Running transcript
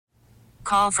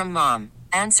Call from mom.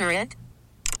 Answer it.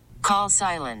 Call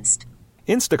silenced.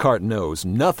 Instacart knows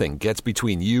nothing gets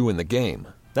between you and the game.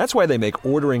 That's why they make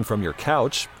ordering from your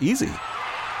couch easy.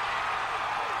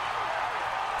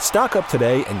 Stock up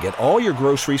today and get all your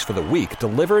groceries for the week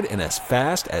delivered in as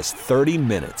fast as 30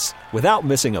 minutes without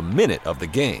missing a minute of the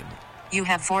game. You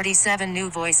have 47 new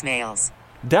voicemails.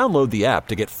 Download the app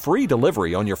to get free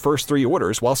delivery on your first 3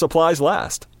 orders while supplies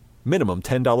last. Minimum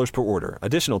 $10 per order.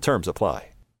 Additional terms apply.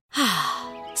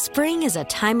 Spring is a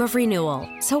time of renewal,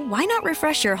 so why not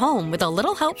refresh your home with a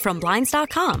little help from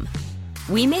Blinds.com?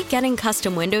 We make getting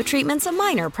custom window treatments a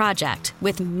minor project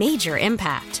with major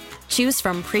impact. Choose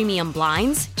from premium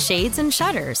blinds, shades, and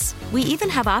shutters. We even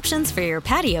have options for your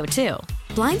patio, too.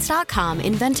 Blinds.com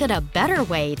invented a better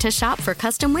way to shop for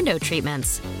custom window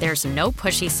treatments. There's no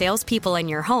pushy salespeople in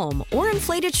your home or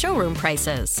inflated showroom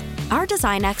prices. Our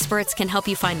design experts can help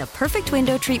you find the perfect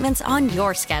window treatments on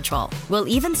your schedule. We'll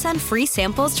even send free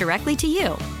samples directly to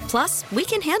you. Plus, we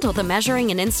can handle the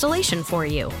measuring and installation for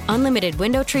you. Unlimited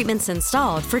window treatments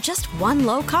installed for just one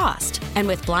low cost. And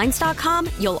with Blinds.com,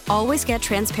 you'll always get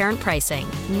transparent pricing.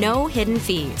 No hidden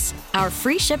fees. Our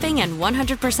free shipping and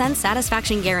 100%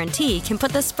 satisfaction guarantee can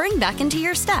put the spring back into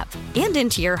your step and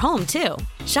into your home, too.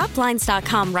 Shop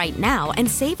Blinds.com right now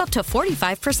and save up to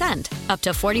 45%. Up to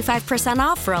 45%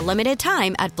 off for a limited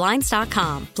time at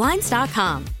Blinds.com.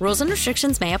 Blinds.com. Rules and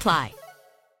restrictions may apply.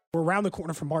 We're around the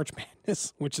corner from March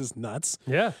Madness, which is nuts.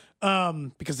 Yeah.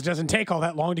 Because it doesn't take all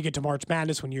that long to get to March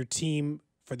Madness when your team,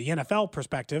 for the NFL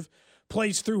perspective,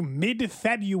 plays through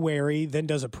mid-February, then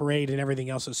does a parade and everything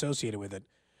else associated with it.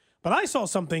 But I saw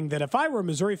something that if I were a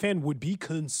Missouri fan would be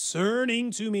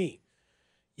concerning to me.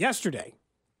 Yesterday,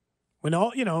 when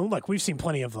like we've seen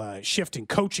plenty of shift in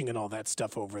coaching and all that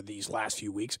stuff over these last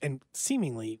few weeks and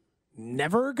seemingly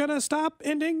never going to stop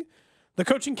ending. The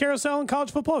coaching carousel in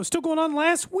college football was still going on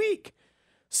last week.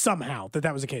 Somehow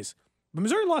that was the case. But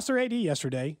Missouri lost their AD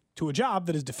yesterday to a job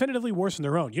that is definitively worse than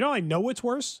their own. I know it's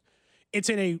worse. It's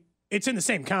in the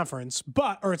same conference,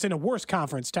 or it's in a worse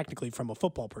conference technically from a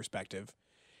football perspective.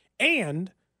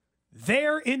 And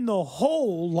they're in the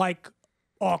hole like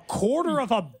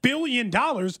 $250 million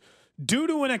due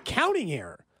to an accounting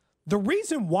error. The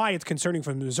reason why it's concerning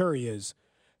for Missouri is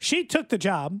she took the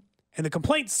job, and the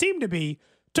complaint seemed to be,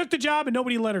 took the job and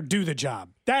nobody let her do the job.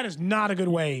 That is not a good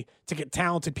way to get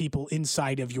talented people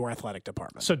inside of your athletic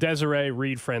department. So Desiree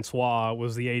Reed-Francois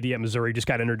was the AD at Missouri, just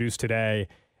got introduced today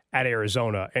at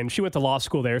Arizona. And she went to law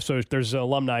school there, so there's an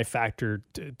alumni factor,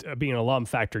 being an alum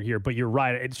factor here. But you're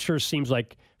right. It sure seems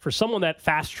like for someone that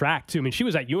fast-tracked, too. I mean, she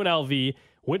was at UNLV,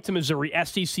 went to Missouri,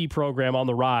 SEC program on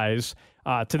the rise,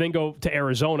 to then go to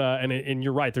Arizona, and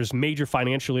you're right, there's major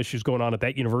financial issues going on at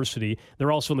that university.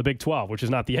 They're also in the Big 12, which is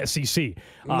not the SEC.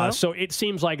 So it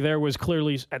seems like there was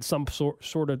clearly at some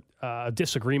sort of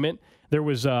disagreement. There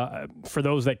was, for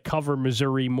those that cover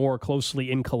Missouri more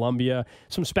closely in Columbia,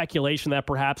 some speculation that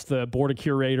perhaps the Board of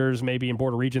Curators, maybe in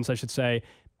Board of Regents, I should say,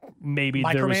 maybe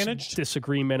there was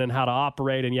disagreement in how to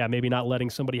operate and, maybe not letting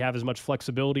somebody have as much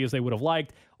flexibility as they would have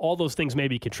liked. All those things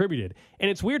maybe contributed. And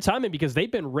it's weird timing because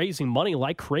they've been raising money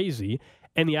like crazy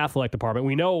in the athletic department.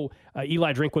 We know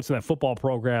Eli Drinkwitz in that football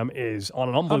program is on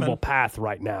an unbelievable path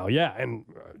right now. Yeah, and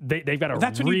they've got a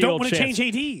That's real when you don't want to chance.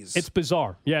 change ADs. It's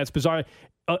bizarre. Yeah, it's bizarre.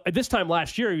 At this time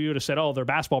last year, you would have said, their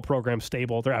basketball program's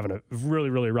stable. They're having a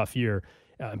really, really rough year.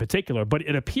 In particular, but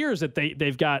it appears that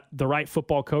they've got the right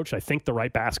football coach, I think the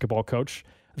right basketball coach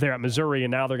there at Missouri,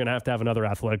 and now they're going to have another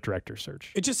athletic director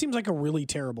search. It just seems like a really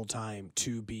terrible time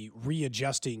to be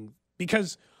readjusting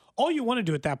because all you want to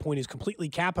do at that point is completely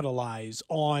capitalize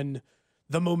on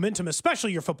the momentum,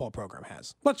 especially your football program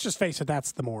has. Let's just face it,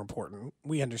 that's the more important.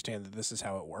 We understand that this is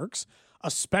how it works,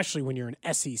 especially when you're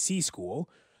an SEC school.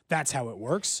 That's how it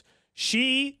works.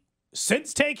 She,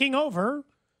 since taking over,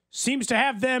 seems to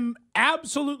have them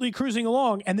absolutely cruising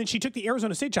along, and then she took the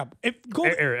Arizona State job.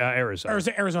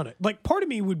 Arizona. Like, part of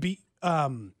me would be,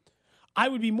 I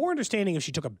would be more understanding if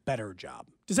she took a better job.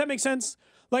 Does that make sense?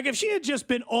 Like, if she had just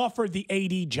been offered the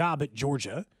AD job at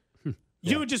Georgia,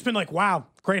 you would just been like, wow,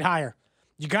 great hire.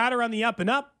 You got her on the up and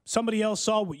up. Somebody else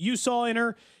saw what you saw in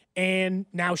her, and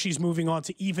now she's moving on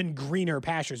to even greener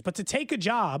pastures. But to take a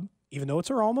job, even though it's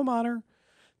her alma mater,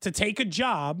 to take a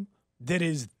job that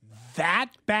is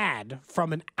that bad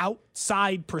from an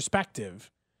outside perspective,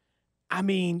 I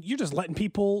mean, you're just letting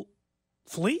people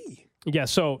flee. Yeah,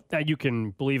 so you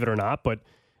can believe it or not, but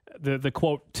the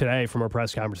quote today from her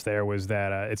press conference there was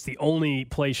that it's the only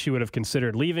place she would have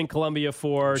considered leaving Columbia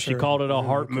for. Sure. She called it a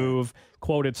heart move.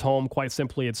 Quote, it's home. Quite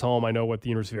simply, it's home. I know what the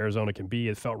University of Arizona can be.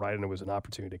 It felt right, and it was an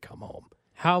opportunity to come home.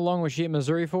 How long was she at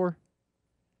Missouri for?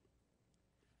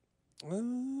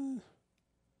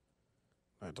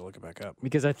 have to look it back up.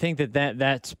 Because I think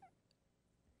that's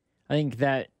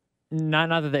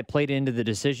not that they played into the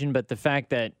decision, but the fact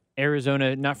that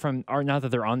Arizona, not that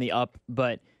they're on the up,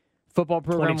 but football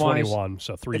program 2021,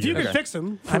 so 3 years. If you can fix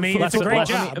them, I mean, it's a great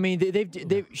job. I mean,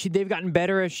 they've gotten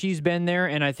better as she's been there,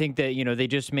 and I think that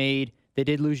they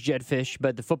did lose Jed Fish,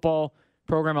 but the football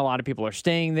program, a lot of people are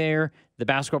staying there. The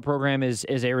basketball program is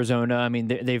Arizona. I mean,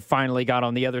 they've finally got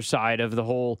on the other side of the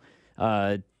whole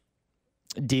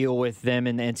deal with them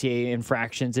and the NCAA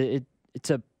infractions. It's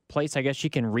a place I guess she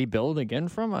can rebuild again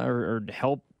from or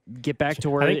help get back to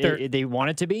where they want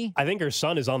it to be. I think her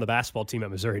son is on the basketball team at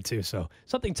Missouri too, so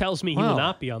something tells me he will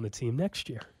not be on the team next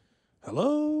year.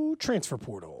 Hello, transfer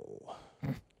portal.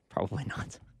 Probably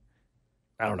not.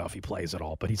 I don't know if he plays at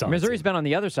all, but he's on Missouri's been on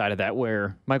the other side of that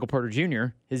where Michael Porter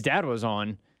Jr., his dad was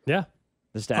on the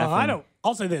staff.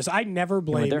 I'll say this. I never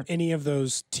blame any of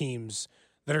those teams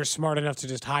that are smart enough to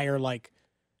just hire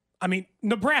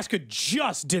Nebraska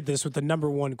just did this with the number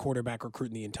one quarterback recruit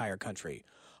in the entire country.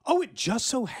 Oh, it just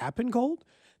so happened, Gold,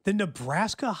 that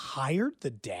Nebraska hired the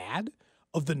dad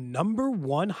of the number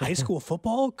one high school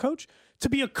football coach to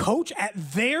be a coach at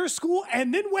their school,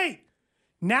 and then wait.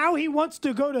 Now he wants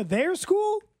to go to their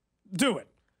school? Do it.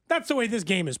 That's the way this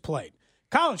game is played.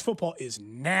 College football is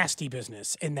nasty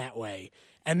business in that way,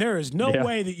 and there is no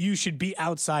way that you should be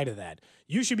outside of that.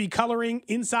 You should be coloring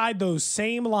inside those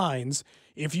same lines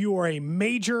if you are a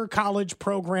major college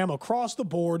program across the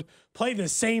board, play the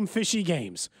same fishy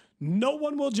games. No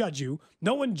one will judge you.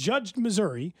 No one judged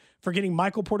Missouri for getting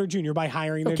Michael Porter Jr. by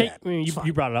hiring their dad. I mean,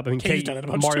 you brought it up. I mean,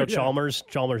 Mario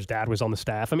Chalmers' dad was on the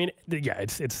staff. I mean,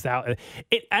 it's that.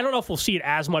 I don't know if we'll see it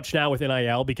as much now with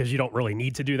NIL because you don't really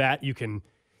need to do that. You can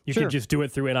just do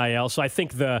it through NIL. So I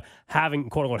think the having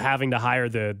to hire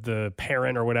the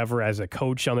parent or whatever as a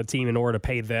coach on the team in order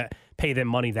to pay them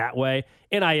money that way,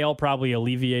 NIL probably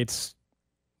alleviates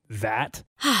that.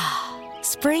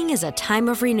 Spring is a time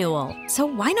of renewal, so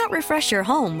why not refresh your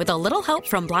home with a little help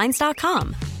from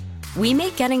Blinds.com? We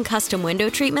make getting custom window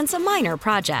treatments a minor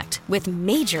project with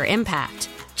major impact.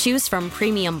 Choose from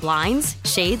premium blinds,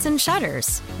 shades, and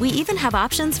shutters. We even have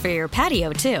options for your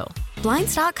patio, too.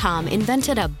 Blinds.com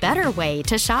invented a better way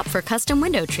to shop for custom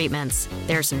window treatments.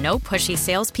 There's no pushy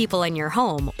salespeople in your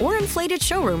home or inflated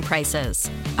showroom prices.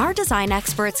 Our design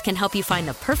experts can help you find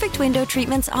the perfect window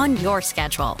treatments on your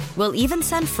schedule. We'll even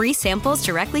send free samples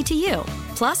directly to you.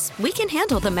 Plus, we can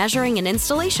handle the measuring and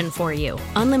installation for you.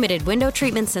 Unlimited window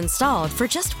treatments installed for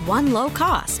just one low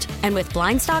cost. And with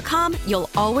Blinds.com, you'll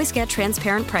always get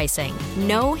transparent pricing.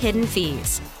 No hidden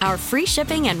fees. Our free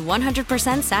shipping and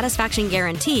 100% satisfaction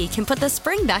guarantee can put the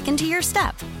spring back into your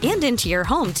step and into your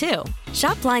home, too.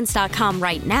 Shop Blinds.com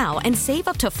right now and save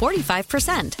up to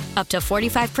 45%. Up to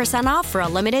 45% off for a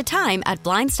limited time at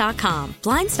Blinds.com.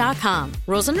 Blinds.com.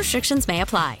 Rules and restrictions may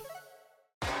apply.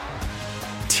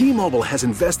 T-Mobile has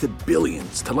invested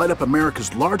billions to light up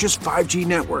America's largest 5G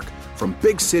network, from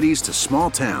big cities to small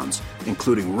towns,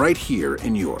 including right here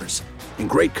in yours. And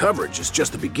great coverage is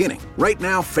just the beginning. Right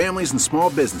now, families and small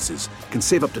businesses can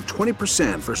save up to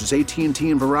 20% versus AT&T and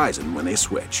Verizon when they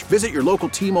switch. Visit your local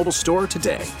T-Mobile store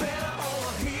today.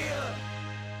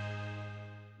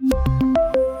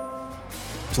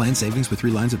 Plan savings with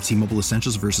 3 lines of T-Mobile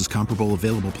Essentials versus comparable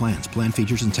available plans. Plan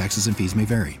features and taxes and fees may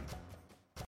vary.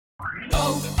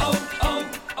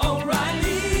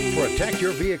 Protect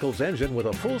your vehicle's engine with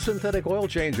a full synthetic oil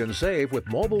change and save with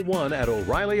Mobile One at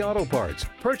O'Reilly Auto Parts.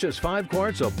 Purchase 5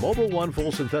 quarts of Mobile One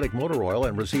full synthetic motor oil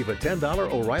and receive a $10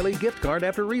 O'Reilly gift card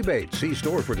after rebate. See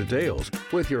store for details.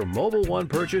 With your Mobile One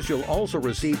purchase, you'll also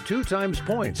receive 2 times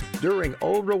points during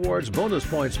O Rewards Bonus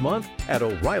Points Month at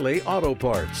O'Reilly Auto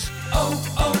Parts.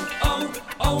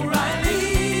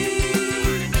 O'Reilly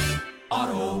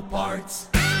Auto Parts.